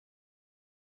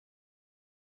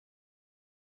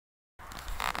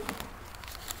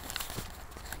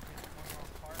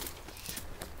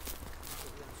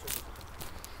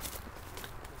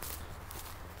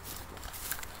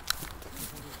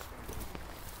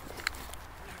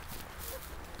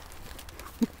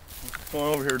Come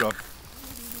on over here, dog.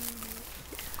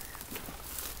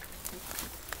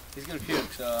 He's gonna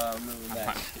puke, so I'm moving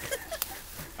back.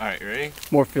 Alright, you ready?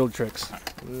 More field tricks.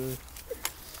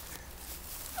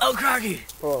 Oh, Crocky!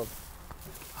 Hold on.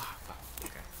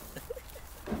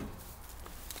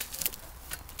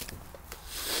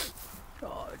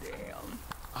 Oh, damn.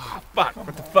 Oh, fuck.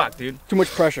 What the fuck, dude? Too much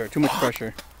pressure. Too much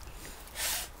pressure.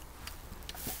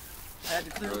 I had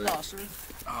to clear the nostril.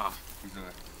 Ah, he's doing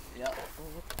it. Yep.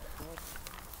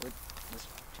 With this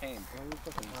chain.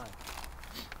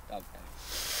 Okay.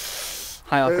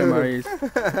 High off MREs.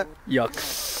 Yuck.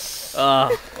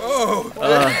 Oh!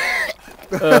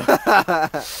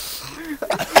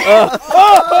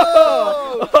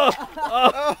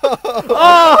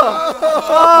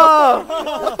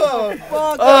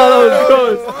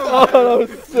 That was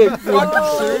sick, dude.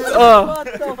 What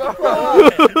the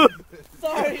fuck?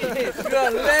 Sorry, you're a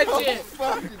legend.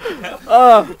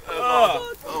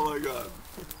 Oh my god.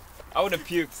 I would have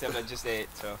puked except I just ate,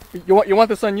 so. You want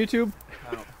this on YouTube?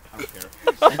 I don't care.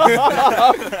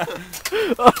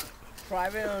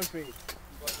 Private entry.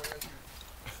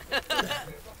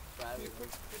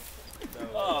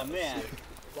 Oh man.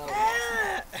 What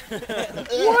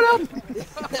up?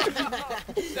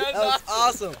 That was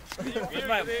awesome.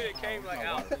 It came like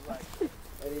out.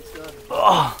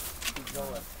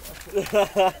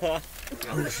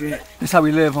 Oh shit. This is how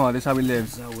we live, huh? This is how we live.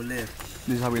 This is how we live.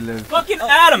 This is how we live. Fucking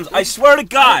Adams, I swear to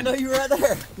God. No, you were right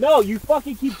there. No, you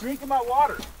fucking keep drinking my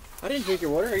water. I didn't drink your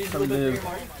water. Are you How we live.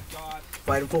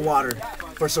 fighting for water,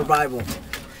 for survival,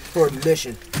 for a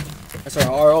mission, That's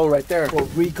our RO right there. for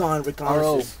reconnaissance,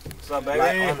 What's up, light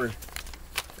baby? armor.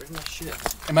 Where's my shit?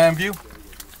 Am I in view?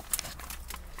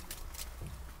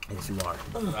 Yes, you are.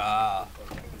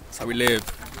 That's how we live.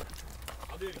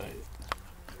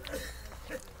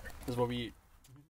 This is what we eat.